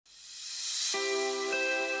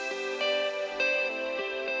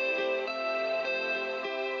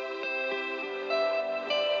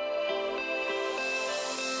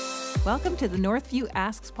Welcome to the Northview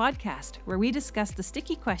Asks podcast, where we discuss the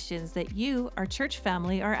sticky questions that you, our church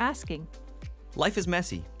family, are asking. Life is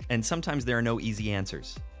messy, and sometimes there are no easy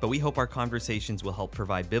answers, but we hope our conversations will help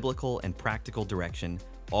provide biblical and practical direction,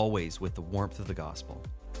 always with the warmth of the gospel.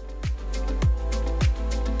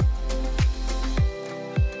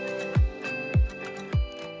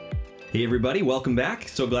 Hey everybody, welcome back.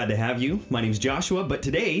 So glad to have you. My name's Joshua, but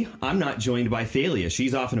today I'm not joined by Thalia.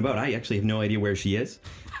 She's off and about. I actually have no idea where she is.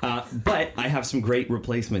 But I have some great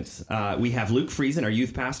replacements. We have Luke Friesen, our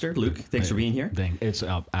youth pastor. Luke, thanks for being here. It's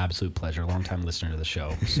an absolute pleasure. Long-time listener to the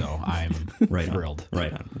show, so I'm thrilled.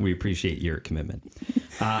 Right on. We appreciate your commitment.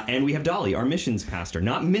 And we have Dolly, our missions pastor.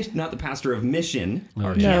 Not the pastor of mission,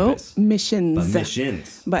 our campus. No, missions. But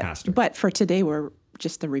missions pastor. But for today, we're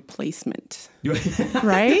just the replacement.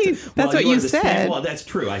 Right? That's what you said. Well, that's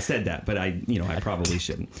true. I said that, but I probably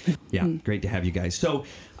shouldn't. Yeah, great to have you guys. So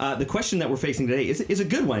the question that we're facing today is a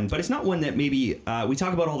good one, but it's not one that maybe we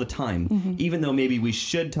talk about all the time, even though maybe we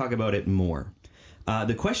should talk about it more.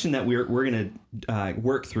 The question that we're going to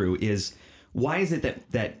work through is, why is it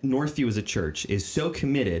that Northview as a church is so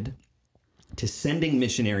committed to sending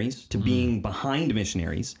missionaries, to being behind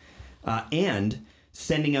missionaries, and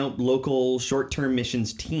sending out local short-term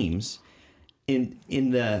missions teams in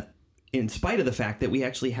spite of the fact that we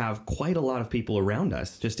actually have quite a lot of people around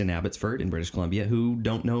us, just in Abbotsford, in British Columbia, who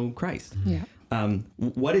don't know Christ. Yeah.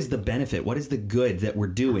 What is the benefit? What is the good that we're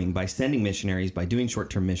doing by sending missionaries, by doing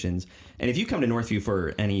short-term missions? And if you come to Northview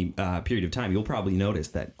for any period of time, you'll probably notice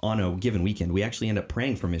that on a given weekend, we actually end up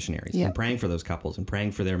praying for missionaries and praying for those couples and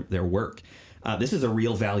praying for their work. This is a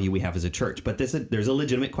real value we have as a church, but there's a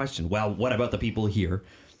legitimate question. Well, what about the people here?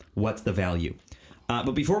 What's the value?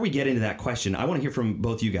 But before we get into that question, I want to hear from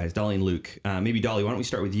both you guys, Dolly and Luke. Maybe Dolly, why don't we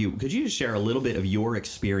start with you? Could you just share a little bit of your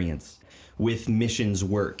experience with missions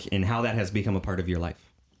work and how that has become a part of your life?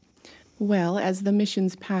 Well, as the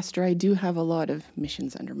missions pastor, I do have a lot of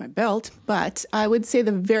missions under my belt, but I would say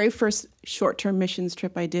the very first short-term missions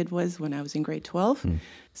trip I did was when I was in grade 12.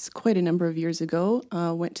 It's quite a number of years ago.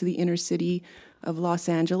 Went to the inner city of Los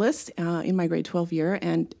Angeles in my grade 12 year,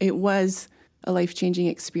 and it was a life-changing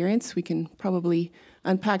experience. We can probably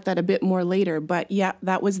unpack that a bit more later, but yeah,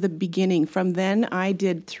 that was the beginning. From then, I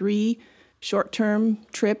did 3 short-term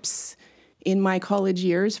trips in my college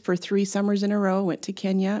years for 3 summers in a row. Went to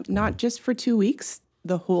Kenya, not just for 2 weeks,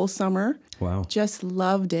 the whole summer. Wow. Just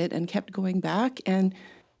loved it and kept going back, and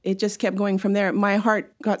it just kept going from there. My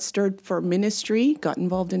heart got stirred for ministry, got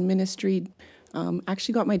involved in ministry,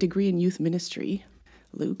 actually got my degree in youth ministry,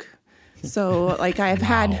 Luke. So like I've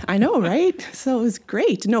had, I know, right? So it was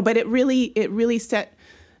great. No, but it really set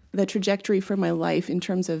the trajectory for my life in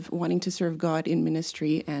terms of wanting to serve God in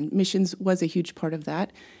ministry, and missions was a huge part of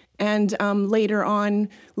that. And later on,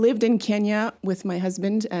 lived in Kenya with my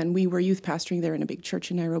husband, and we were youth pastoring there in a big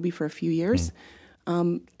church in Nairobi for a few years.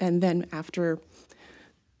 And then after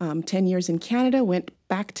 10 years in Canada, went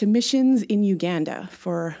back to missions in Uganda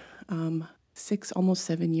for 6, almost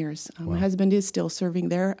 7 years. My husband is still serving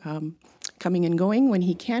there, coming and going when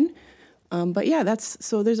he can. But yeah,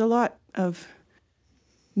 so there's a lot of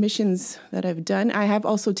missions that I've done. I have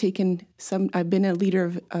also taken I've been a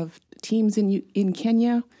leader of teams in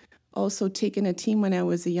Kenya. Also taken a team when I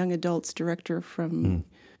was a young adults director from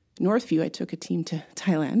Northview. I took a team to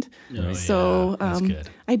Thailand. That's good.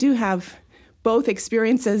 I do have both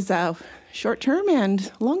experiences, short-term and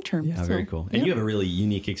long-term. Yeah, very cool. And you have a really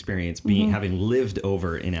unique experience having lived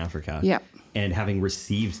over in Africa and having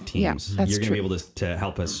received teams. Yeah, that's You're going to be able to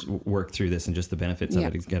help us work through this and just the benefits of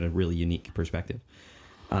it. It's got a really unique perspective.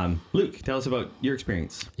 Luke, tell us about your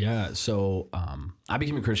experience. Yeah, so I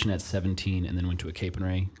became a Christian at 17 and then went to a Cape and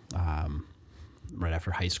Ray right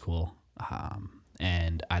after high school.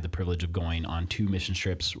 And I had the privilege of going on 2 mission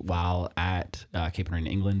trips while at Cape and Ray in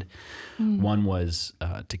England. One was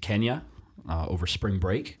to Kenya over spring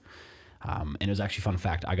break. And it was actually, fun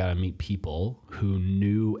fact, I got to meet people who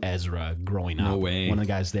knew Ezra growing up. No way. One of the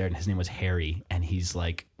guys there, and his name was Harry, and he's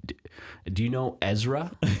like, do you know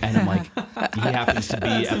Ezra? And I'm like, he happens to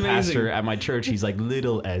be a pastor at my church. He's like,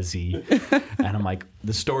 little Ezzy. And I'm like,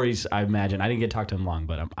 the stories, I imagine, I didn't get to talk to him long,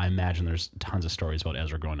 but I imagine there's tons of stories about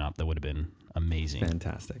Ezra growing up that would have been amazing.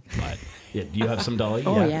 Fantastic. But yeah, do you have some, Dolly?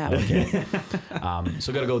 Oh, yeah. Okay.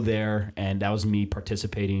 So got to go there, and that was me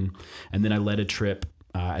participating. And then I led a trip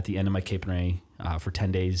at the end of my Cape and Ray for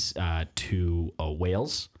 10 days to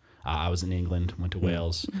Wales. I was in England, went to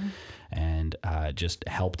Wales, and just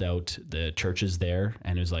helped out the churches there.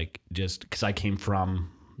 And it was like, just because I came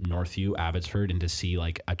from Northview, Abbotsford, and to see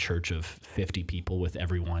like a church of 50 people with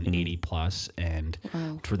everyone 80 plus, and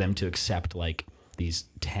for them to accept like these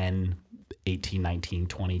 10 18, 19,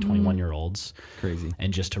 20, 21-year-olds. Crazy.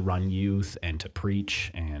 And just to run youth and to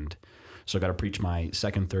preach. And so I got to preach my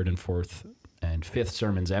second, third, and fourth and fifth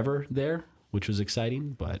sermons ever there, which was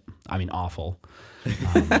exciting, but I mean, awful.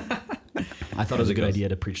 I thought it was a good idea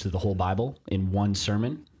to preach through the whole Bible in one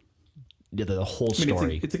sermon. The whole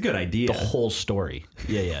story. It's a good idea. The whole story.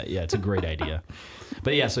 Yeah. It's a great idea.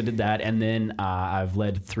 But yeah, so I did that. And then I've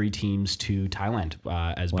led 3 teams to Thailand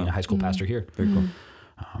as being a high school pastor here. Very cool.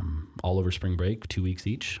 All over spring break, 2 weeks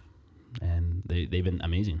each. And they've been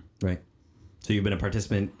amazing. Right. So you've been a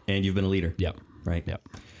participant and you've been a leader. Yep. Right. Yep.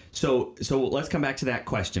 So let's come back to that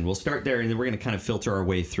question. We'll start there, and then we're going to kind of filter our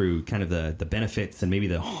way through kind of the benefits and maybe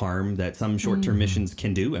the harm that some short-term missions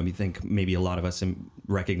can do. And we think maybe a lot of us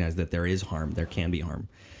recognize that there is harm. There can be harm.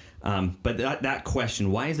 But that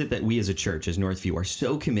question, why is it that we as a church, as Northview, are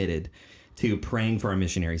so committed to praying for our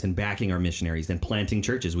missionaries and backing our missionaries and planting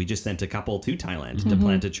churches? We just sent a couple to Thailand to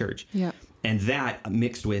plant a church. Yeah. And that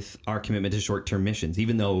mixed with our commitment to short-term missions,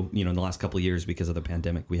 even though, in the last couple of years, because of the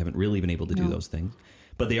pandemic, we haven't really been able to do those things.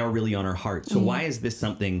 But they are really on our heart. So why is this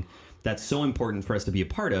something that's so important for us to be a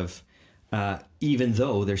part of, even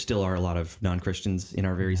though there still are a lot of non-Christians in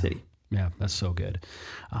our very city? Yeah, that's so good.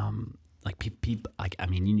 Like people,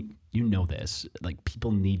 you know this. Like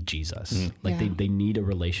people need Jesus. Like they need a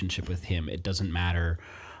relationship with Him. It doesn't matter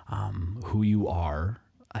who you are.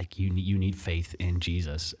 Like you need faith in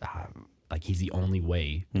Jesus. Like He's the only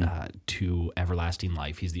way to everlasting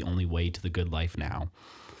life. He's the only way to the good life now.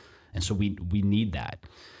 And so we need that.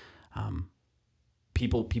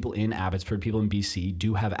 People in Abbotsford, people in BC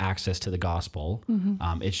do have access to the gospel.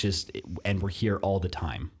 It's just, and we're here all the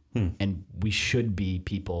time. And we should be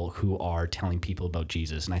people who are telling people about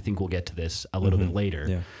Jesus. And I think we'll get to this a little bit later.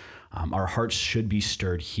 Yeah. Our hearts should be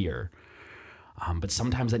stirred here. But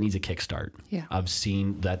sometimes that needs a kickstart of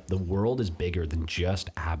seeing that the world is bigger than just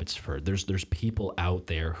Abbotsford. There's people out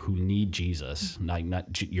there who need Jesus.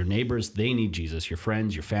 Not your neighbors, they need Jesus. Your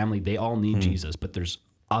friends, your family, they all need Jesus. But there's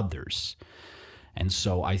others, and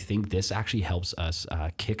so I think this actually helps us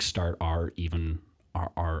kickstart our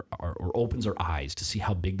or opens our eyes to see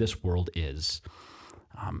how big this world is,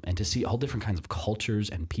 and to see all different kinds of cultures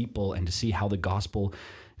and people, and to see how the gospel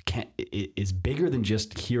is bigger than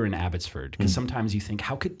just here in Abbotsford. Because sometimes you think,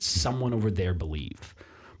 how could someone over there believe?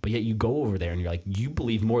 But yet you go over there and you're like, you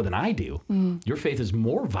believe more than I do. Your faith is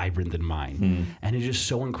more vibrant than mine. And it's just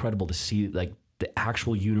so incredible to see like the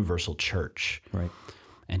actual universal church. Right.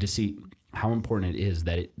 And to see how important it is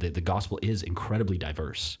that the gospel is incredibly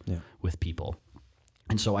diverse with people.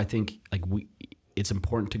 And so I think like it's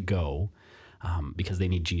important to go because they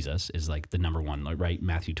need Jesus is like the number one, right?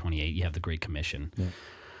 Matthew 28, you have the Great Commission. Yeah.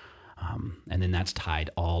 And then that's tied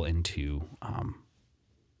all into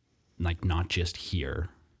like not just here,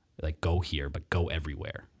 like go here, but go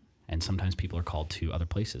everywhere. And sometimes people are called to other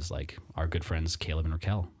places, like our good friends Caleb and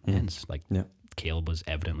Raquel. And it's like Caleb was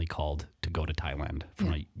evidently called to go to Thailand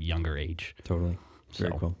from a younger age. Totally.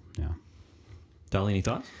 Very cool. Yeah. Dolly, any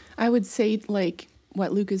thoughts? I would say like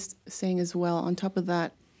what Luke is saying as well. On top of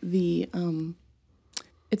that,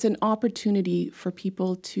 it's an opportunity for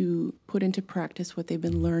people to put into practice what they've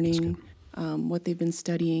been learning, what they've been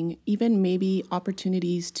studying, even maybe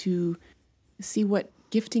opportunities to see what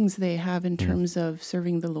giftings they have in terms of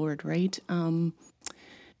serving the Lord, right? And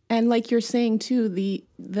like you're saying too,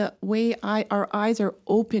 the way our eyes are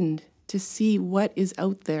opened to see what is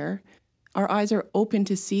out there, our eyes are open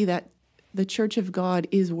to see that the Church of God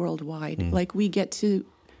is worldwide. Like we get to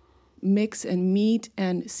mix and meet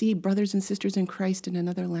and see brothers and sisters in Christ in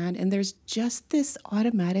another land. And there's just this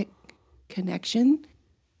automatic connection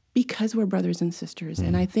because we're brothers and sisters.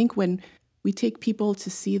 And I think when we take people to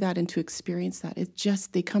see that and to experience that, it's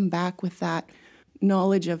just, they come back with that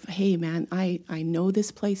knowledge of, hey man, I know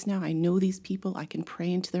this place now. I know these people. I can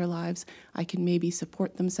pray into their lives. I can maybe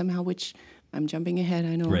support them somehow, which I'm jumping ahead,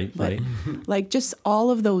 I know. Right, but right. like just all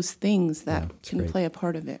of those things that can great. play a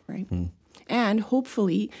part of it, right? And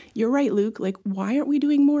hopefully, you're right, Luke, like, why aren't we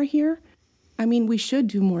doing more here? I mean, we should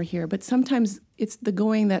do more here, but sometimes it's the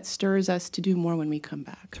going that stirs us to do more when we come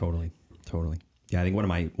back. Totally. Yeah, I think one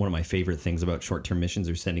of my favorite things about short-term missions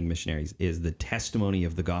or sending missionaries is the testimony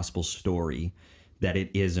of the gospel story that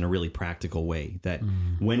it is in a really practical way. That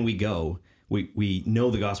when we go, we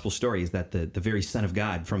know the gospel story is that the very Son of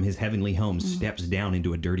God from His heavenly home steps down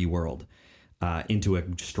into a dirty world, into a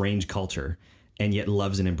strange culture, and yet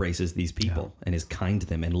loves and embraces these people and is kind to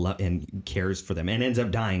them and cares for them and ends up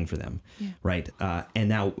dying for them, right? And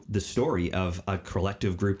now the story of a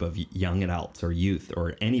collective group of young adults or youth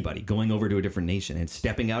or anybody going over to a different nation and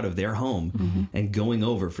stepping out of their home and going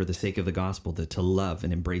over for the sake of the gospel to love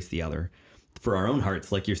and embrace the other for our own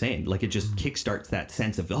hearts, like you're saying, like it just kickstarts that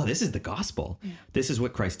sense of, oh, this is the gospel. Yeah. This is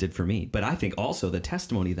what Christ did for me. But I think also the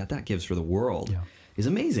testimony that gives for the world is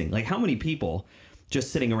amazing. Like how many people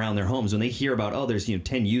just sitting around their homes when they hear about, oh, there's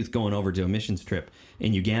 10 youth going over to a missions trip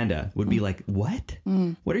in Uganda would be like, what?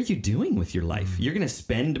 What are you doing with your life? You're going to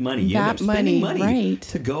spend money. You end up spending money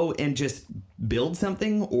to go and just build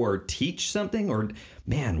something or teach something, or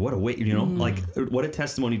man, what a way, like what a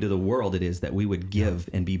testimony to the world it is that we would give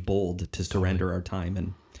and be bold to surrender our time.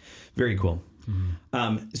 And very cool.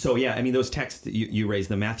 So yeah, I mean, those texts you raised,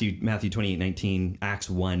 the Matthew 28:19, Acts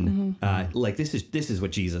 1, like this is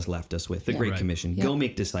what Jesus left us with, the Great Commission. Go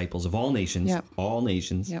make disciples of all nations, all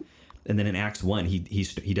nations. Yep. And then in Acts 1,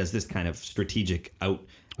 he does this kind of strategic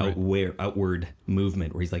outward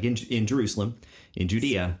movement where he's like in Jerusalem, in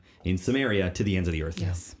Judea, in Samaria, to the ends of the earth.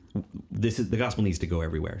 Yes. The gospel needs to go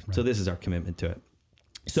everywhere. Right. So this is our commitment to it.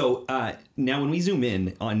 So now when we zoom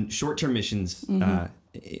in on short-term missions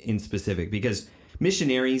in specific, because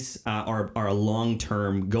missionaries are a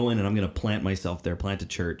long-term going, and I'm going to plant myself there, plant a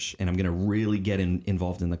church, and I'm going to really get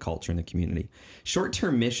involved in the culture and the community.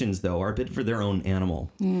 Short-term missions, though, are a bit for their own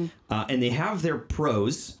animal. And they have their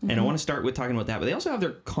pros, and I want to start with talking about that, but they also have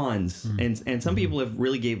their cons. And some people have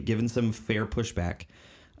really given some fair pushback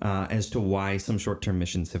as to why some short-term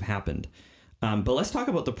missions have happened. But let's talk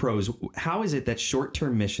about the pros. How is it that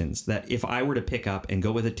short-term missions, that if I were to pick up and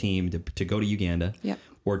go with a team to go to Uganda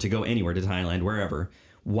or to go anywhere, to Thailand, wherever,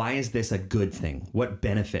 why is this a good thing? What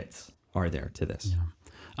benefits are there to this?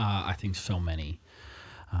 I think so many.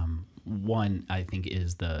 One, I think,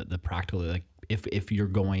 is the practical, like if you're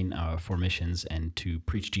going for missions and to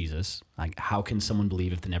preach Jesus, like how can someone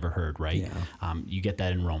believe if they never heard, right? You get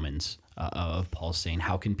that in Romans. Of Paul saying,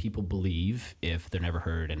 how can people believe if they're never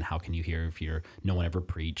heard, and how can you hear if no one ever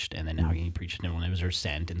preached, and then how can you preach if no one ever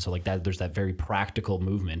sent? And so like that, there's that very practical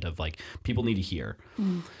movement of like people need to hear,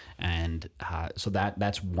 and so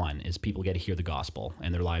that's one, is people get to hear the gospel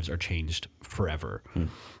and their lives are changed forever.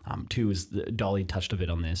 Two is Dolly touched a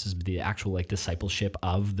bit on this, is the actual like discipleship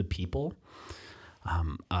of the people.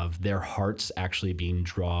 Of their hearts actually being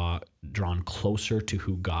drawn closer to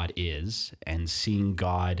who God is, and seeing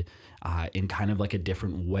God in kind of like a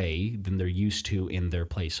different way than they're used to in their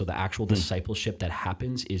place. So the actual discipleship that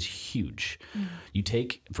happens is huge. You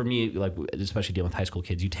take, for me, like especially dealing with high school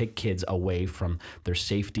kids, you take kids away from their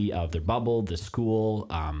safety of their bubble, the school,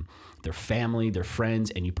 their family, their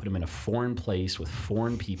friends, and you put them in a foreign place with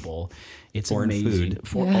foreign people. It's foreign amazing.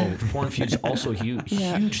 Foreign food is also a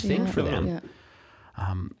huge thing for them.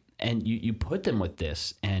 And you put them with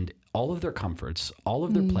this, and all of their comforts, all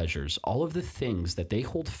of their pleasures, all of the things that they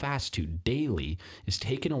hold fast to daily is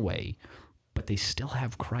taken away, but they still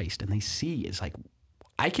have Christ, and they see it's like,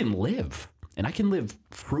 I can live, and I can live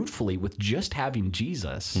fruitfully with just having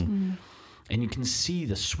Jesus. And you can see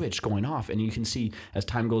the switch going off, and you can see as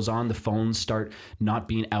time goes on, the phones start not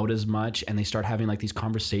being out as much, and they start having like these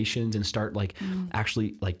conversations and start like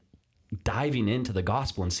actually like diving into the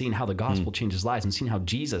gospel and seeing how the gospel changes lives and seeing how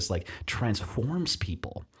Jesus like transforms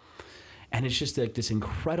people. And it's just like this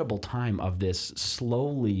incredible time of this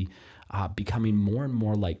slowly becoming more and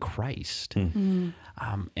more like Christ. And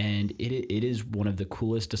it is one of the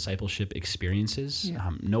coolest discipleship experiences.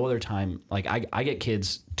 No other time, like I get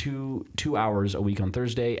kids 2 hours a week on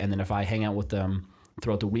Thursday, and then if I hang out with them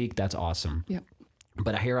throughout the week, that's awesome.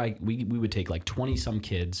 But here we would take like 20 some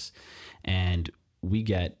kids, and we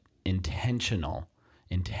get intentional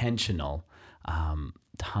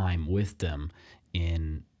time with them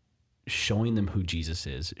in showing them who Jesus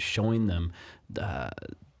is, showing them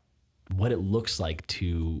what it looks like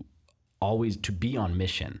to always to be on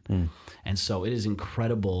mission. And so it is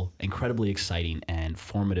incredibly exciting and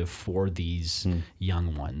formative for these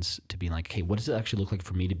young ones to be like, okay, what does it actually look like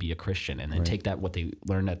for me to be a Christian? And then take that, what they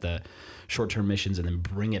learned at the short-term missions, and then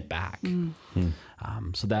bring it back.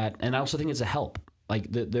 So that, and I also think it's a help. Like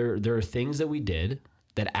there are things that we did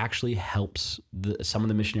that actually helps some of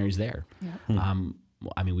the missionaries there.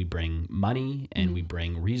 I mean, we bring money and we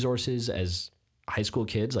bring resources as high school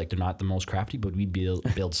kids. Like, they're not the most crafty, but we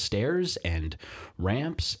build stairs and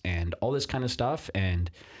ramps and all this kind of stuff. And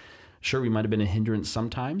sure, we might have been a hindrance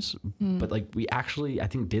sometimes, but like we actually, I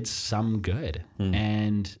think, did some good.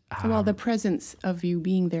 And well, the presence of you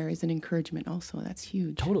being there is an encouragement also. That's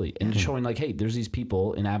huge. Totally. And showing like, hey, there's these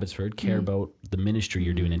people in Abbotsford care about the ministry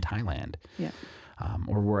you're doing in Thailand.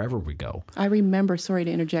 Or wherever we go. I remember, sorry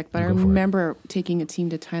to interject, but I remember taking a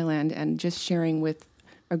team to Thailand and just sharing with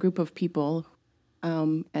a group of people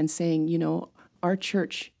and saying, our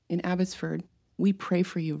church in Abbotsford, we pray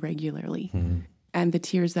for you regularly. and the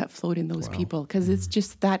tears that flowed in those people. Because it's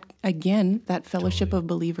just that, again, that fellowship of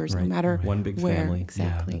believers, no matter one big where. family.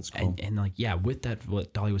 Exactly. Yeah, that's cool. And like, with that,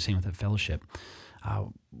 what Dolly was saying with that fellowship,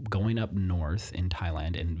 going up north in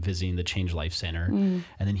Thailand and visiting the Change Life Center, and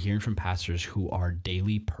then hearing from pastors who are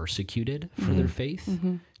daily persecuted for their faith,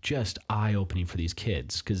 just eye-opening for these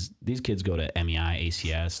kids. Because these kids go to MEI,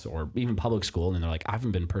 ACS, or even public school, and they're like, I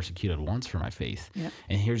haven't been persecuted once for my faith. Yep.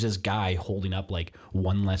 And here's this guy holding up like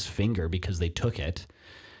one less finger because they took it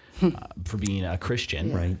for being a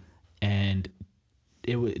Christian. Right. And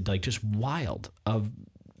it was like just wild of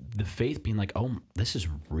the faith being like, oh, this is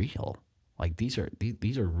real. Like these are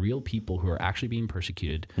real people who are actually being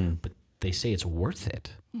persecuted, but they say it's worth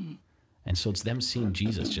it. And so it's them seeing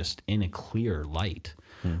Jesus just in a clear light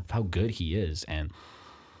of how good he is. And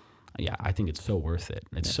yeah, I think it's so worth it.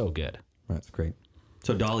 It's so good. That's great.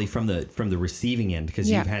 So Dolly, from the receiving end, because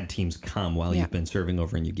you've had teams come while you've been serving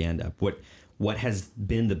over in Uganda, what has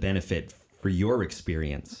been the benefit for your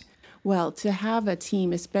experience? Well, to have a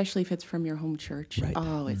team, especially if it's from your home church,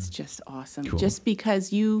 it's just awesome. Cool. Just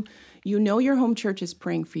because you know your home church is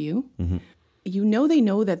praying for you. You know they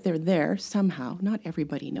know that they're there somehow. Not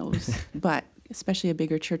everybody knows, but especially a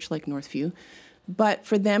bigger church like Northview. But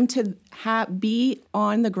for them to be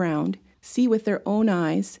on the ground, see with their own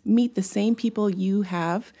eyes, meet the same people you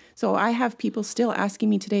have. So I have people still asking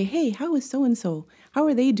me today, hey, how is so-and-so? How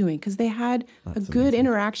are they doing? Because they had a good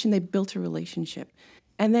interaction. They built a relationship.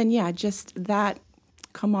 And then, just that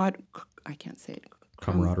I can't say it.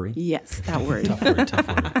 Camaraderie? Yes, that word. Tough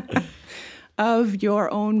word. Of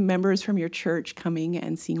your own members from your church coming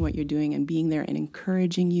and seeing what you're doing and being there and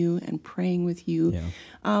encouraging you and praying with you.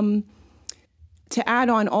 Yeah. To add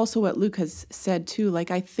on also what Luke has said too,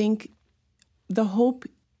 like I think the hope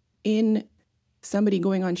in somebody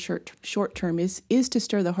going on short term is to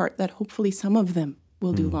stir the heart that hopefully some of them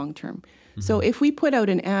will do long term. So if we put out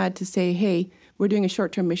an ad to say, hey, we're doing a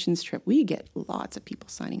short-term missions trip, we get lots of people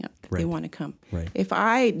signing up that they want to come. Right. If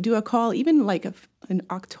I do a call, even like in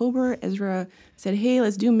October, Ezra said, hey,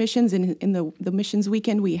 let's do missions. In the missions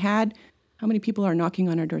weekend we had, how many people are knocking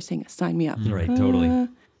on our door saying, sign me up? Right, totally.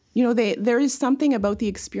 There is something about the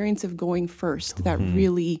experience of going first that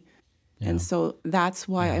really, and so that's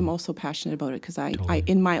why I'm also passionate about it, because I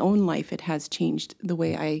in my own life, it has changed the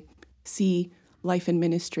way I see life and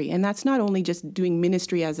ministry. And that's not only just doing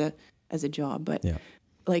ministry as a job, but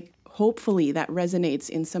like hopefully that resonates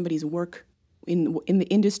in somebody's work in the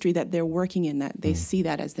industry that they're working in, that they see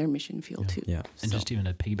that as their mission field too. Yeah. And just even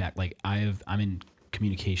to piggyback, like I'm in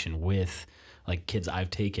communication with like kids I've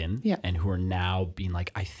taken and who are now being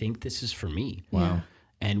like, I think this is for me. Wow.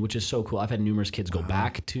 And which is so cool. I've had numerous kids go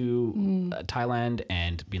back to Thailand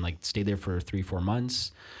and being like, stay there for 3-4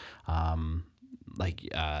 months.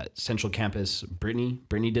 Central Campus,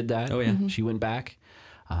 Brittany did that. Oh yeah. She went back.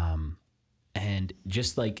 And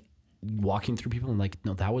just like walking through people and like,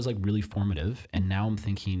 no, that was like really formative. And now I'm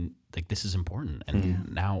thinking like, this is important.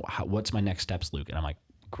 And now what's my next steps, Luke? And I'm like,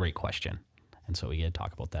 great question. And so we had to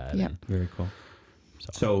talk about that. Yeah. Very cool.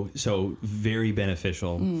 So very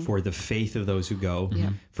beneficial for the faith of those who go,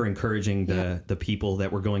 for encouraging the people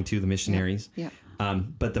that we're going to, the missionaries. Yeah.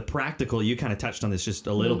 But the practical, you kind of touched on this just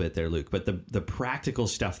a little bit there, Luke, but the practical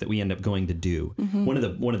stuff that we end up going to do, one of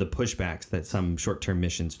the pushbacks that some short-term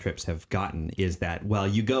missions trips have gotten is that, well,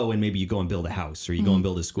 you go and maybe you go and build a house or you go and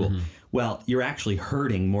build a school. Well, you're actually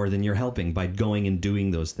hurting more than you're helping by going and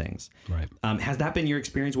doing those things. Right. Has that been your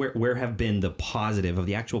experience? Where have been the positive of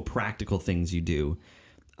the actual practical things you do?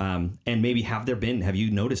 And maybe have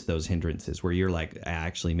you noticed those hindrances where you're like,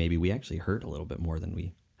 actually, maybe we actually hurt a little bit more than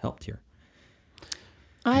we helped here?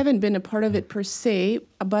 I haven't been a part of it per se,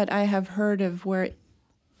 but I have heard of where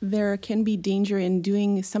there can be danger in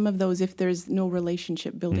doing some of those if there's no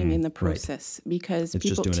relationship building in the process, because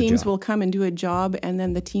teams will come and do a job and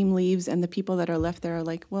then the team leaves and the people that are left there are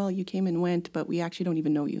like, well, you came and went, but we actually don't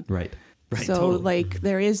even know you. Right. So totally.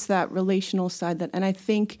 There is that relational side and I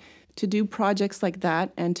think to do projects like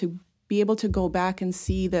that and to be able to go back and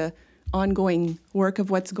see the ongoing work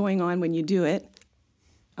of what's going on when you do it,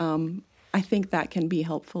 I think that can be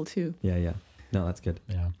helpful too. Yeah. No, that's good.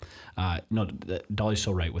 Yeah. Dolly's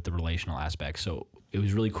so right with the relational aspect. So it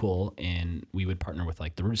was really cool. And we would partner with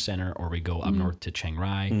like the Root Center, or we go up north to Chiang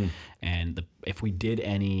Rai. And if we did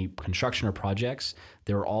any construction or projects,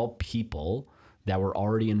 they were all people that were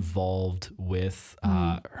already involved with,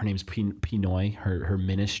 her name's Pinoy, her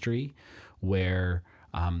ministry, where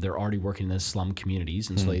they're already working in the slum communities.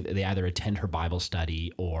 And so they either attend her Bible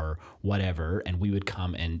study or whatever. And we would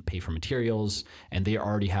come and pay for materials. And they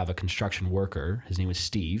already have a construction worker, his name was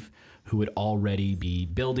Steve, who would already be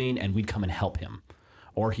building, and we'd come and help him.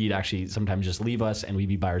 or he'd actually sometimes just leave us and we'd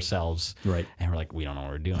be by ourselves. Right. And we're like, we don't know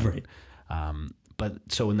what we're doing. Right. But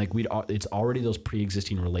so when like it's already those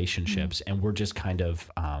pre-existing relationships, and we're just kind of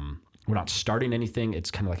we're not starting anything.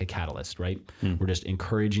 It's kind of like a catalyst, right? We're just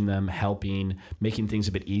encouraging them, helping, making things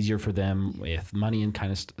a bit easier for them with money and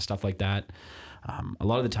kind of stuff like that. A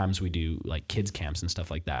lot of the times we do like kids camps and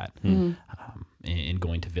stuff like that, in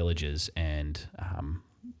going to villages and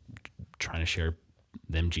trying to share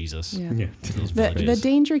them Jesus. Yeah. Yeah. The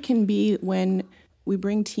danger can be when we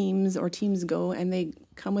bring teams or teams go and they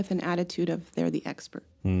come with an attitude of they're the expert.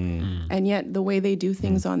 And yet the way they do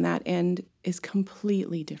things on that end is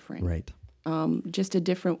completely different. Right. Just a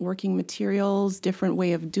different working materials, different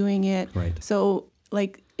way of doing it. Right. So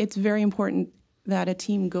like it's very important that a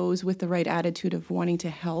team goes with the right attitude of wanting to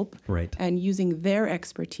help, Right. and using their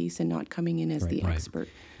expertise and not coming in as the expert.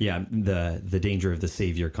 Yeah, the danger of the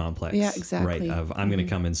savior complex. Yeah, exactly. Right, of I'm going to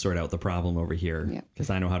come and sort out the problem over here because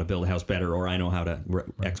I know how to build a house better, or I know how to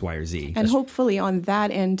X, Y, or Z. And hopefully on that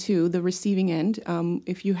end too, the receiving end,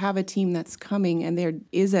 if you have a team that's coming and there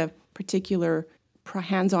is a particular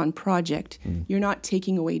hands-on project, you're not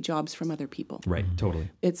taking away jobs from other people. Right, totally.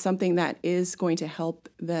 It's something that is going to help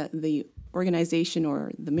the organization or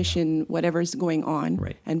the mission, whatever's going on,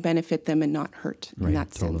 and benefit them and not hurt in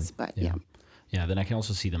that sense. But Yeah, then I can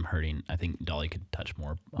also see them hurting. I think Dolly could touch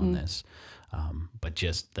more on this. But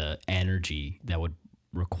just the energy that would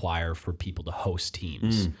require for people to host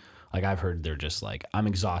teams. Like I've heard they're just like, I'm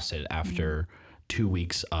exhausted after 2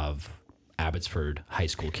 weeks of Abbotsford high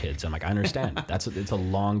school kids. I'm like, I understand. It's a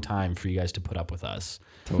long time for you guys to put up with us.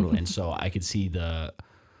 Totally. And so I could see the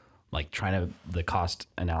cost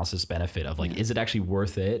analysis benefit of like, is it actually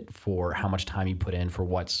worth it for how much time you put in for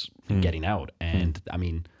what's getting out? And I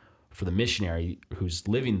mean, for the missionary who's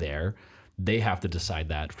living there, they have to decide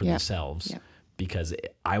that for themselves. Because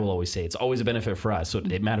I will always say it's always a benefit for us. So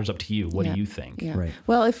it matters up to you. What do you think? Yeah. Right.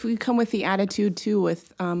 Well, if we come with the attitude too,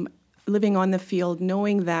 with living on the field,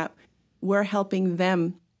 knowing that we're helping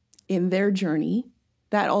them in their journey,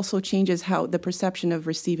 that also changes how the perception of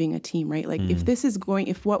receiving a team, right? Like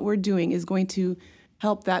if what we're doing is going to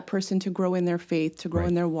help that person to grow in their faith, to grow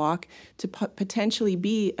in their walk, to potentially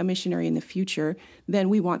be a missionary in the future, then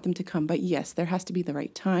we want them to come. But yes, there has to be the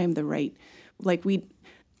right time,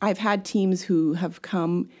 I've had teams who have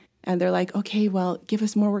come and they're like, okay, well, give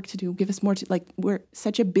us more work to do, give us more we're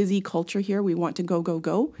such a busy culture here. We want to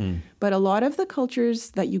go. But a lot of the cultures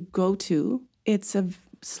that you go to, it's a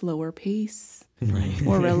slower pace.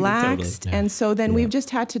 Or relaxed. Totally. And so then we've just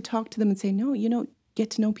had to talk to them and say, no, get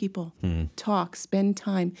to know people, talk, spend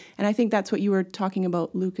time. And I think that's what you were talking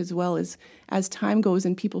about, Luke, as well, is as time goes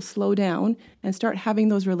and people slow down and start having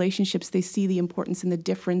those relationships, they see the importance and the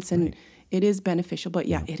difference, and it is beneficial. But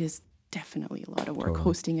it is definitely a lot of work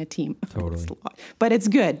hosting a team. Totally. It's a lot. But it's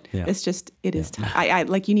good. Yeah. It's just, it is time. I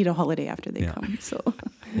like, you need a holiday after they come. So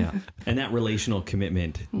Yeah. And that relational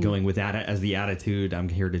commitment, going with that as the attitude, I'm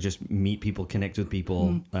here to just meet people, connect with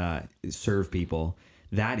people, serve people.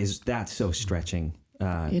 That's so stretching.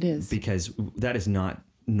 It is. Because that is not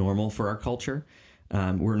normal for our culture.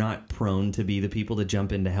 We're not prone to be the people to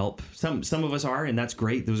jump in to help. Some of us are, and that's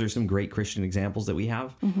great. Those are some great Christian examples that we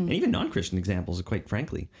have, and even non-Christian examples, quite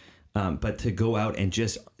frankly. But to go out and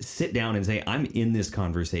just sit down and say, I'm in this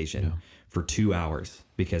conversation for 2 hours,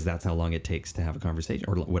 because that's how long it takes to have a conversation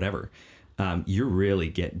or whatever. You're really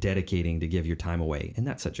dedicating to give your time away. And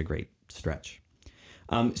that's such a great stretch.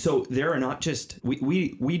 So there are not just,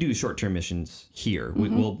 we do short-term missions here.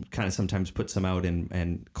 We'll kind of sometimes put some out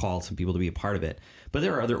and call some people to be a part of it. But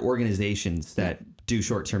there are other organizations that do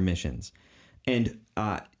short-term missions. And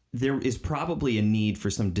there is probably a need for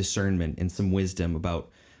some discernment and some wisdom about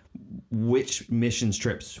which missions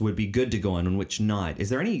trips would be good to go on and which not. Is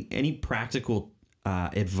there any practical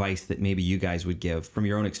advice that maybe you guys would give from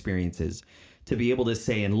your own experiences to be able to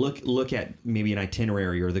say and look at maybe an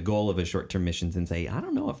itinerary or the goal of a short-term missions and say, I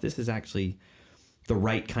don't know if this is actually the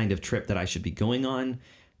right kind of trip that I should be going on?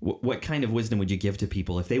 What kind of wisdom would you give to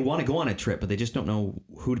people if they want to go on a trip, but they just don't know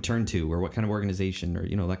who to turn to or what kind of organization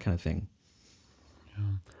or, that kind of thing? Yeah.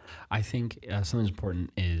 I think something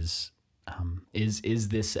important is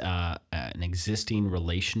this an existing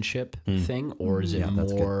relationship thing, or is it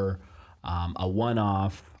more a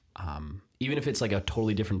one-off? Even if it's like a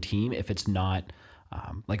totally different team, if it's not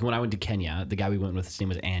like when I went to Kenya, the guy we went with, his name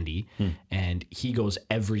was Andy, and he goes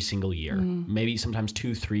every single year, maybe sometimes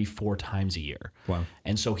 2, 3, 4 times a year. Wow!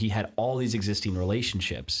 And so he had all these existing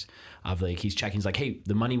relationships of like he's checking, he's like, hey,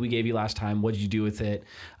 the money we gave you last time, what did you do with it?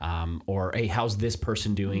 Or hey, how's this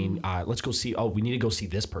person doing? Let's go see. Oh, we need to go see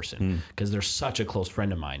this person because they're such a close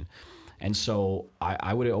friend of mine. And so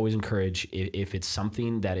I would always encourage if it's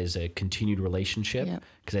something that is a continued relationship,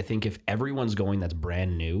 because I think if everyone's going that's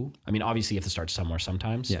brand new, I mean, obviously you have to start somewhere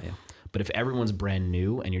sometimes. Yeah. But if everyone's brand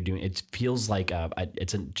new and you're doing, it feels like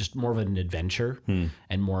it's just more of an adventure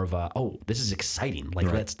and more of a, oh, this is exciting.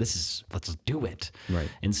 Like let's do it. Right.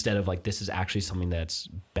 Instead of like, this is actually something that's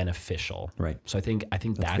beneficial. Right. So I think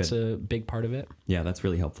that's a big part of it. Yeah, that's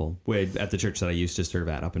really helpful. At the church that I used to serve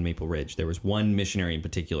at up in Maple Ridge, there was one missionary in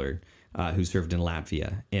particular who served in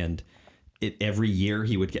Latvia, and every year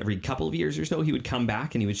every couple of years or so, he would come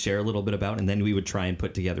back and he would share a little bit about, and then we would try and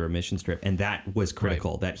put together a mission trip. And that was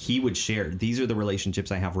critical, that he would share, these are the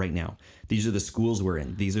relationships I have right now. These are the schools we're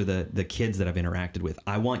in. These are the kids that I've interacted with.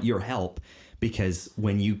 I want your help, because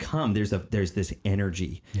when you come, there's this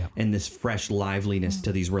energy and this fresh liveliness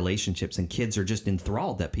to these relationships, and kids are just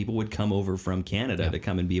enthralled that people would come over from Canada to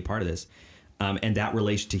come and be a part of this. And that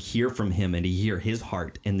relation, to hear from him and to hear his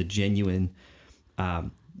heart and the genuine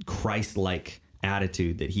Christ-like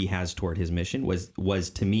attitude that he has toward his mission was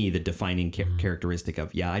to me the defining characteristic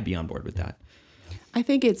of, I'd be on board with that. I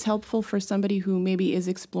think it's helpful for somebody who maybe is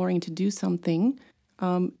exploring to do something.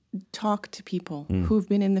 Talk to people who've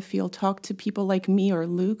been in the field. Talk to people like me or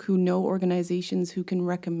Luke who know organizations, who can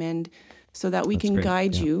recommend, so that we can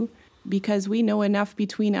guide you. Because we know enough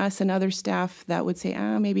between us and other staff that would say,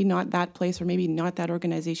 maybe not that place or maybe not that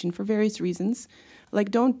organization for various reasons. Like,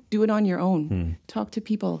 don't do it on your own. Talk to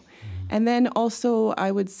people. And then also, I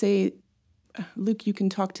would say, Luke, you can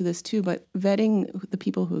talk to this too, but vetting the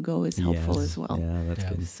people who go is helpful as well. Yeah, that's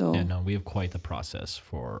good. So, we have quite the process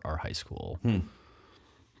for our high school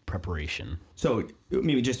preparation. So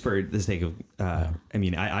maybe just for the sake of, I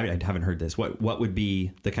haven't heard this. What would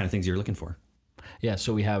be the kind of things you're looking for? Yeah,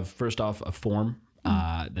 so we have, first off, a form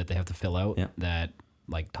that they have to fill out that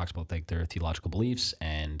like talks about like their theological beliefs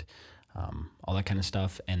and all that kind of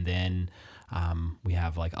stuff. And then we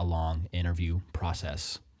have like a long interview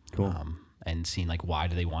process. Cool. And seeing like, why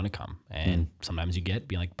do they want to come? And sometimes you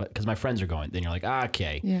being like, but because my friends are going, then you're like,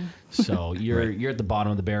 okay. Yeah. So you're at the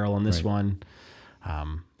bottom of the barrel on this one.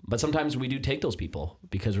 But sometimes we do take those people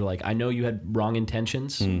because we're like, I know you had wrong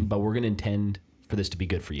intentions, but we're going to intend for this to be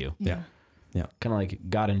good for you. Yeah. Kind of like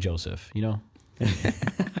God and Joseph, you know?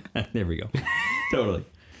 There we go. Totally.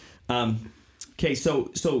 Okay, so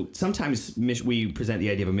sometimes we present the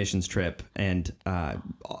idea of a missions trip, and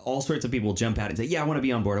all sorts of people jump out and say, I want to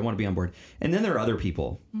be on board. And then there are other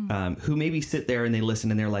people who maybe sit there and they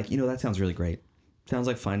listen and they're like, that sounds really great. Sounds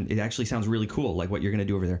like fun. It actually sounds really cool, like what you're going to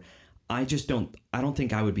do over there. I don't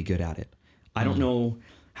think I would be good at it. I don't know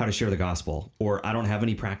how to share the gospel, or I don't have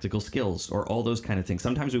any practical skills, or all those kind of things.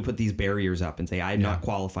 Sometimes we put these barriers up and say, I'm not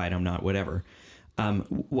qualified, I'm not whatever.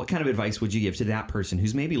 What kind of advice would you give to that person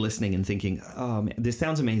who's maybe listening and thinking, oh, man, this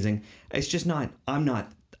sounds amazing. It's just I'm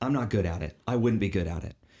not good at it. I wouldn't be good at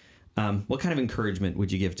it. What kind of encouragement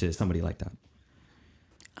would you give to somebody like that?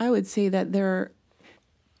 I would say that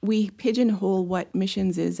we pigeonhole what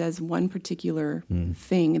missions is as one particular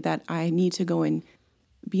thing, that I need to go and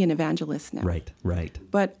be an evangelist now. Right.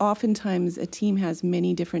 But oftentimes a team has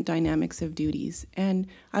many different dynamics of duties. And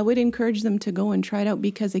I would encourage them to go and try it out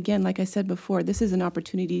because, again, like I said before, this is an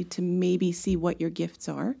opportunity to maybe see what your gifts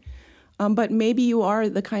are. But maybe you are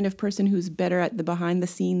the kind of person who's better at the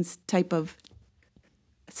behind-the-scenes type of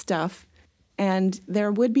stuff. And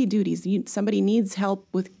there would be duties. Somebody needs help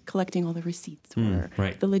with collecting all the receipts or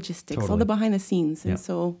the logistics, all the behind the scenes. And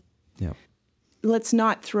so let's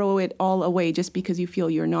not throw it all away just because you feel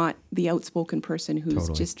you're not the outspoken person who's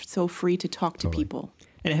just so free to talk to people.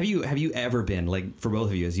 And have you ever been, like for both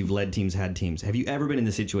of you, as you've led teams, had teams, have you ever been in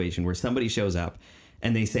the situation where somebody shows up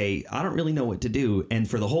and they say, I don't really know what to do, and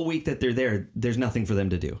for the whole week that they're there, there's nothing for them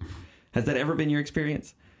to do? Has that ever been your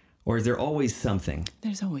experience? Or is there always something?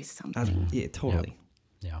 There's always something. Yeah, totally.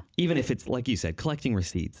 Yeah. Even if it's, like you said, collecting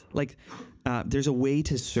receipts. Like, there's a way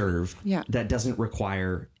to serve that doesn't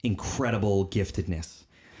require incredible giftedness.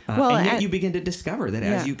 And yet you begin to discover that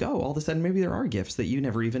as you go, all of a sudden, maybe there are gifts that you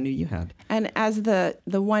never even knew you had. And as the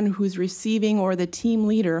one who's receiving or the team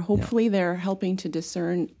leader, hopefully they're helping to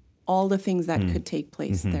discern all the things that could take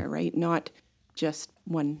place there, right? Not just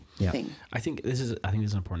one thing. I think this is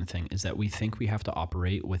an important thing, is that we think we have to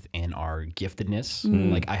operate within our giftedness.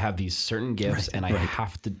 Like I have these certain gifts and I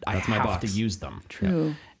have to use them. True.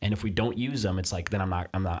 Yeah. And if we don't use them, it's like, then I'm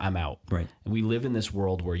out. Right. And we live in this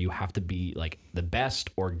world where you have to be like the best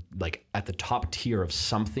or like at the top tier of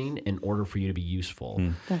something in order for you to be useful.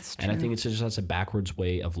 That's true. And I think that's a backwards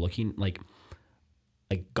way of looking. Like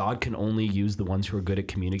God can only use the ones who are good at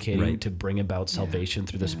communicating to bring about salvation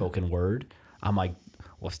through the spoken word. I'm like,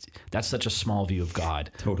 well, that's such a small view of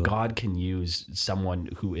God. Totally. God can use someone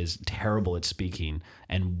who is terrible at speaking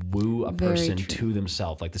and woo a Very person true. to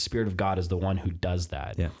themselves. Like the Spirit of God is the one who does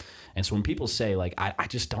that. Yeah. And so when people say like, I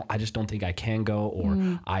just don't think I can go,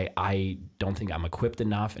 or I don't think I'm equipped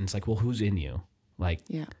enough. And it's like, well, who's in you? Like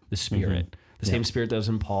the Spirit, the same Spirit that was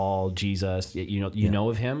in Paul, Jesus, you know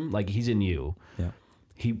of him, like he's in you. Yeah.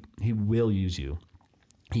 He will use you.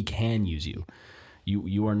 He can use you.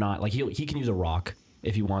 You are not like he can use a rock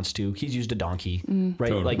if he wants to. He's used a donkey, right?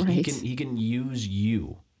 Totally. Like Right. he can use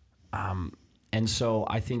you. And so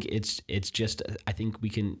I think it's just, I think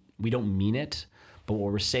we don't mean it, but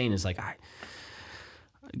what we're saying is like,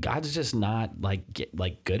 God's just not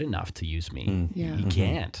good enough to use me. Yeah. He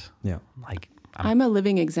can't. Yeah. Like I'm a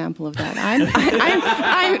living example of that. I'm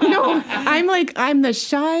the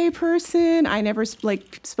shy person. I never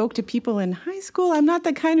spoke to people in high school. I'm not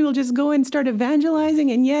the kind who will just go and start evangelizing,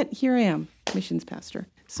 and yet here I am, missions pastor.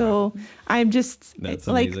 So I'm just That's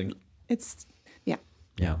like, amazing. it's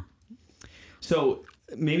yeah. So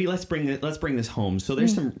maybe let's bring this home. So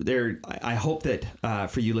there's I hope that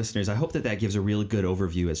for you listeners, I hope that gives a really good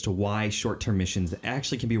overview as to why short-term missions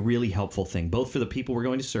actually can be a really helpful thing, both for the people we're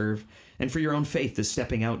going to serve and for your own faith, is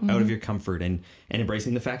stepping out of your comfort and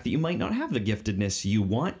embracing the fact that you might not have the giftedness you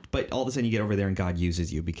want, but all of a sudden you get over there and God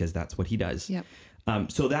uses you because that's what he does. Yep.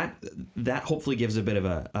 So that hopefully gives a bit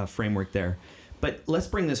of a framework there. But let's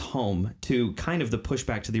bring this home to kind of the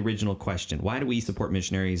pushback to the original question. Why do we support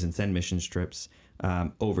missionaries and send mission trips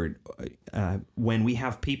over when we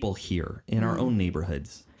have people here in our own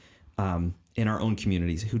neighborhoods, in our own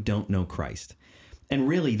communities who don't know Christ? And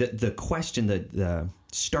really the question, the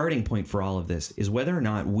starting point for all of this is whether or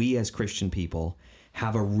not we as Christian people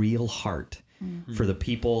have a real heart for the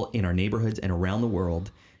people in our neighborhoods and around the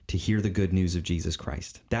world to hear the good news of Jesus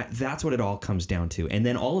Christ. That's what it all comes down to. And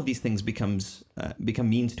then all of these things become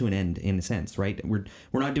means to an end in a sense, right? We're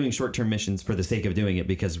not doing short-term missions for the sake of doing it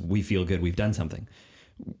because we feel good we've done something.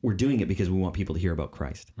 We're doing it because we want people to hear about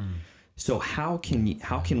Christ. So how can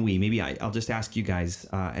we, maybe I'll just ask you guys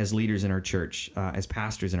as leaders in our church, as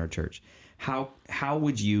pastors in our church, how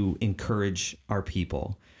would you encourage our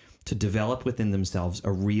people to develop within themselves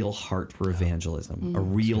a real heart for evangelism, a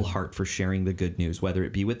real heart for sharing the good news, whether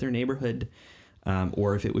it be with their neighborhood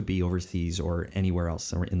or if it would be overseas or anywhere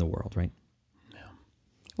else in the world, right?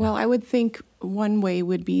 Well, I would think one way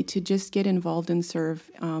would be to just get involved and serve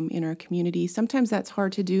in our community. Sometimes that's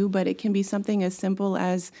hard to do, but it can be something as simple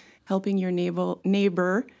as helping your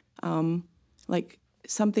neighbor, like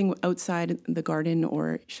something outside the garden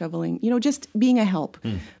or shoveling, just being a help.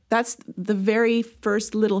 That's the very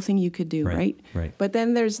first little thing you could do, right? Right. But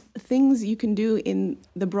then there's things you can do in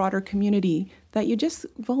the broader community that you just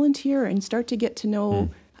volunteer and start to get to know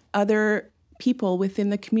other people within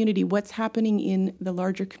the community, what's happening in the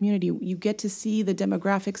larger community. You get to see the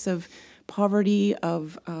demographics of poverty,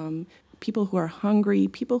 of people who are hungry,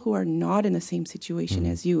 people who are not in the same situation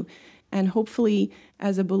as you. And hopefully,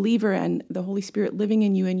 as a believer and the Holy Spirit living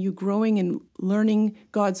in you and you growing and learning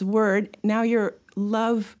God's word, now your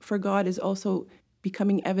love for God is also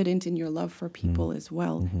becoming evident in your love for people as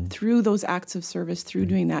well through those acts of service, through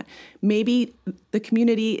doing that. Maybe the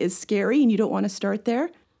community is scary and you don't want to start there.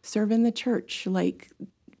 Serve in the church, like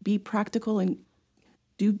be practical and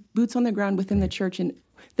do boots on the ground within the church. And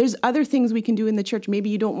there's other things we can do in the church. Maybe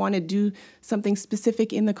you don't want to do something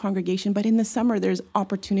specific in the congregation, but in the summer, there's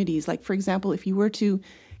opportunities. Like, for example, if you were to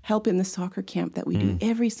help in the soccer camp that we do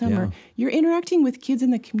every summer, you're interacting with kids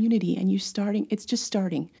in the community and it's just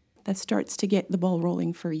starting. That starts to get the ball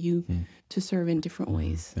rolling for you to serve in different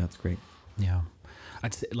ways. That's great. Yeah.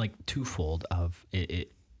 I'd say like twofold of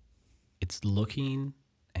it. It's looking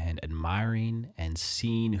and admiring and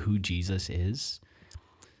seeing who Jesus is.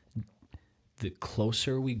 The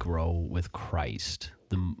closer we grow with Christ,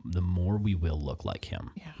 the more we will look like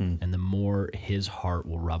him. Yeah. And the more his heart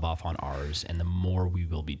will rub off on ours, and the more we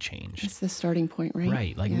will be changed. That's the starting point, right?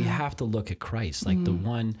 Right. Like we have to look at Christ, like the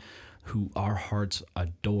one who our hearts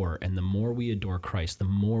adore. And the more we adore Christ, the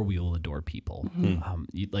more we will adore people.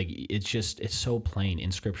 It's so plain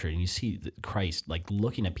in Scripture. And you see Christ like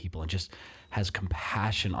looking at people and just has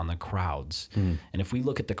compassion on the crowds. And if we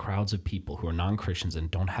look at the crowds of people who are non-Christians and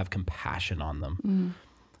don't have compassion on them,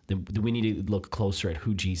 then we need to look closer at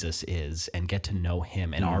who Jesus is and get to know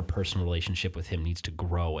him. And our personal relationship with him needs to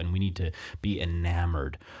grow. And we need to be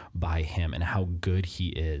enamored by him and how good he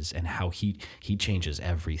is and how he changes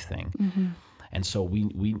everything. And so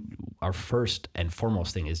we our first and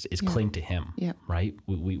foremost thing is cling to him, right?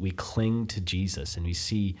 We cling to Jesus and we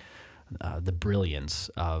see the brilliance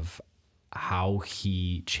of how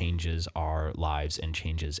he changes our lives and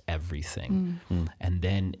changes everything. And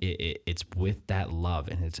then it's with that love,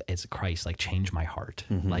 and it's Christ, like, change my heart.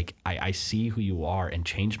 Like I see who you are, and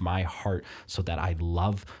change my heart so that I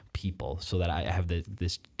love people, so that I have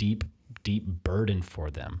this deep burden for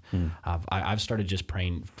them. I've started just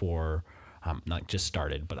praying for, not just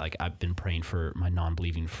started, but like I've been praying for my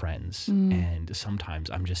non-believing friends. And sometimes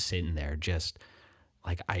I'm just sitting there, just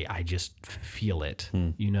like, I just feel it,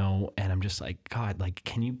 you know, and I'm just like, God, like,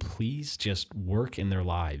 can you please just work in their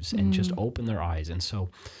lives and just open their eyes? And so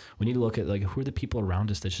we need to look at, like, who are the people around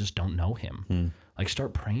us that just don't know him? Like,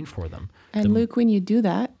 start praying for them. And Luke, when you do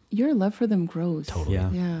that, your love for them grows. Totally.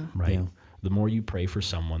 Yeah. Right. Yeah. The more you pray for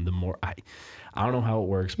someone, the more I don't know how it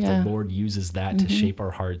works, but Yeah. the Lord uses that to shape our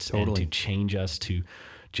hearts and Totally. to change us, to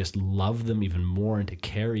just love them even more and to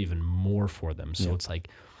care even more for them. So it's like,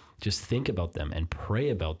 just think about them and pray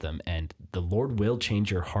about them, and the Lord will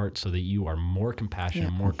change your heart so that you are more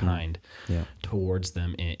compassionate, more kind towards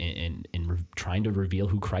them in trying to reveal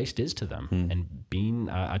who Christ is to them and being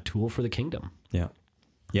a tool for the kingdom. Yeah.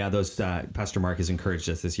 Yeah, those Pastor Mark has encouraged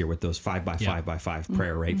us this year with those 5 by 5 by 5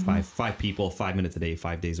 prayer, right? Five people, 5 minutes a day,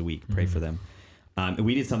 5 days a week. Pray for them.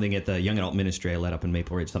 We did something at the young adult ministry I led up in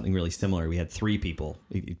Maple Ridge, something really similar. We had 3 people.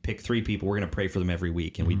 You pick 3 people. We're going to pray for them every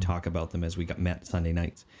week, and we talk about them as we met Sunday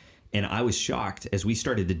nights. And I was shocked as we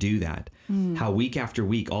started to do that, how week after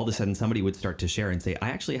week, all of a sudden somebody would start to share and say,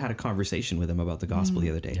 I actually had a conversation with them about the gospel the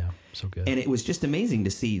other day. Yeah, so good. And it was just amazing to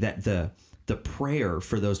see that the prayer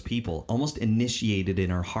for those people almost initiated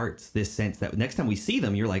in our hearts this sense that next time we see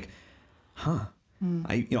them, you're like,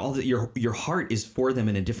 your heart is for them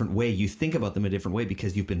in a different way. You think about them a different way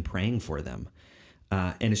because you've been praying for them.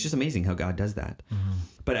 And it's just amazing how God does that.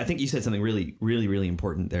 But I think you said something really, really, really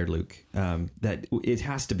important there, Luke, that it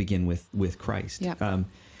has to begin with Christ. Yeah.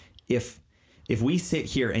 If we sit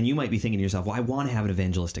here and you might be thinking to yourself, well, I want to have an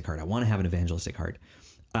evangelistic heart.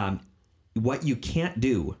 What you can't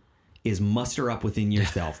do is muster up within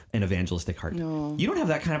yourself an evangelistic heart. No. You don't have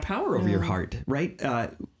that kind of power over your heart, right?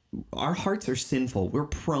 Our hearts are sinful. We're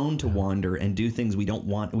prone to wander and do things we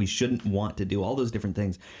shouldn't want to do, all those different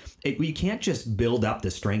things. We can't just build up the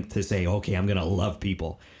strength to say, okay, I'm going to love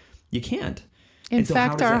people. You can't. In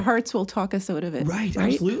fact, our hearts will talk us out of it. Right?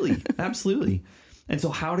 Absolutely. Absolutely. And so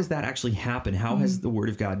how does that actually happen? How has the Word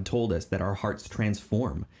of God told us that our hearts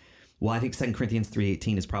transform? Well, I think 2 Corinthians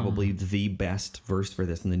 3:18 is probably the best verse for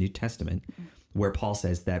this in the New Testament, where Paul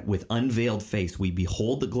says that with unveiled face, we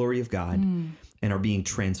behold the glory of God and are being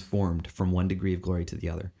transformed from one degree of glory to the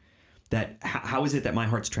other. That how is it that my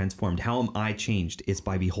heart's transformed? How am I changed? It's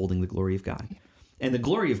by beholding the glory of God. And the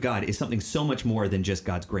glory of God is something so much more than just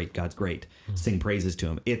God's great. Sing praises to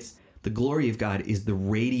him. It's the glory of God is the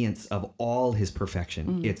radiance of all his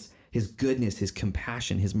perfection. It's his goodness, his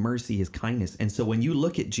compassion, his mercy, his kindness. And so when you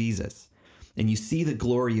look at Jesus and you see the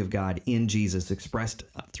glory of God in Jesus expressed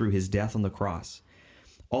through his death on the cross,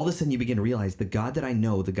 all of a sudden you begin to realize the God that I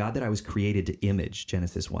know, the God that I was created to image,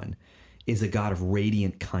 Genesis 1, is a God of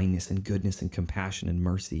radiant kindness and goodness and compassion and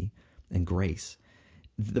mercy and grace.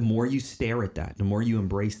 The more you stare at that, the more you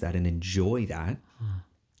embrace that and enjoy that,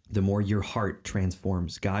 the more your heart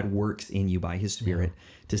transforms. God works in you by his Spirit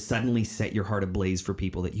to suddenly set your heart ablaze for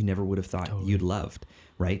people that you never would have thought you'd loved,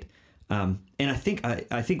 right? And I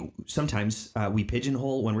think sometimes we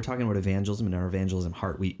pigeonhole, when we're talking about evangelism and our evangelism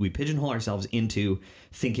heart, we pigeonhole ourselves into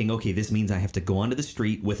thinking, okay, this means I have to go onto the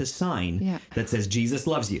street with a sign that says Jesus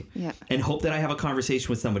loves you and hope that I have a conversation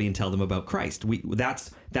with somebody and tell them about Christ.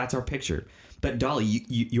 That's our picture. But Dolly,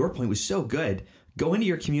 your point was so good. Go into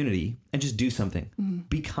your community and just do something.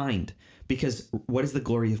 Be kind, because what is the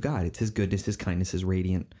glory of God? It's his goodness, his kindness, his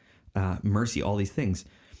radiant mercy, all these things.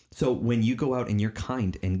 So when you go out and you're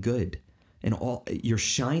kind and good and you're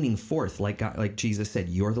shining forth, like God, like Jesus said,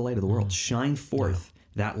 you're the light of the world. Shine forth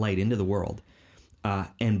that light into the world.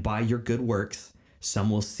 And by your good works, some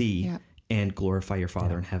will see and glorify your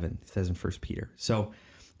Father in heaven, it says in 1 Peter. So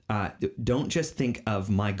don't just think of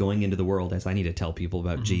my going into the world as I need to tell people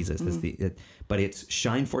about Jesus. But it's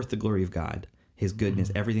shine forth the glory of God, his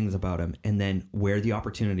goodness, everything's about him. And then where the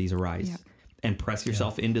opportunities arise and press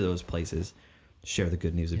yourself into those places, share the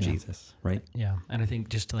good news of Jesus, right? Yeah. And I think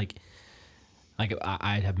just like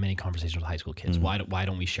I have many conversations with high school kids. Why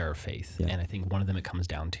don't we share our faith? Yeah. And I think one of them it comes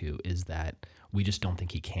down to is that we just don't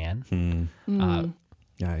think he can.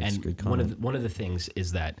 Yeah, it's a good comment. One of the things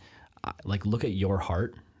is that like look at your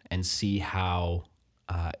heart and see how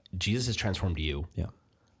Jesus has transformed you. Yeah.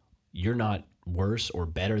 You're not worse or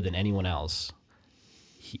better than anyone else.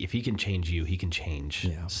 if he can change you, he can change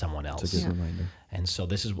someone else. It's a good reminder. And so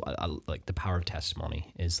this is what like the power of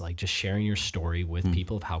testimony is like just sharing your story with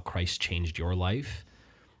people of how Christ changed your life.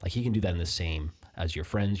 Like he can do that in the same as your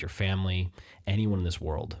friends, your family, anyone in this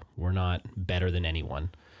world. We're not better than anyone.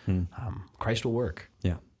 Christ will work.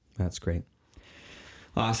 Yeah, that's great.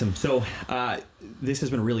 Awesome. So this has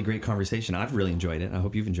been a really great conversation. I've really enjoyed it. I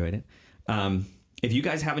hope you've enjoyed it. If you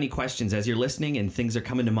guys have any questions as you're listening and things are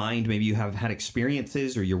coming to mind, maybe you have had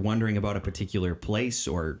experiences or you're wondering about a particular place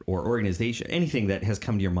or organization, anything that has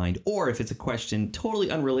come to your mind, or if it's a question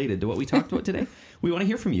totally unrelated to what we talked about today, we want to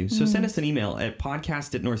hear from you. So send us an email at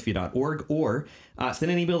podcast@northview.org or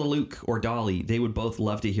send an email to Luke or Dolly. They would both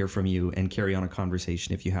love to hear from you and carry on a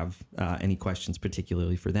conversation if you have any questions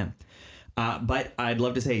particularly for them. But I'd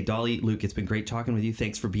love to say, Dolly, Luke, it's been great talking with you.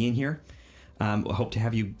 Thanks for being here. I hope to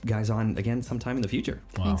have you guys on again sometime in the future.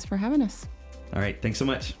 Wow. Thanks for having us. All right. Thanks so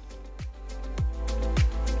much.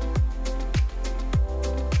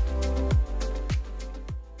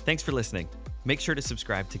 Thanks for listening. Make sure to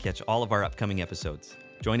subscribe to catch all of our upcoming episodes.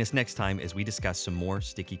 Join us next time as we discuss some more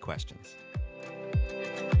sticky questions.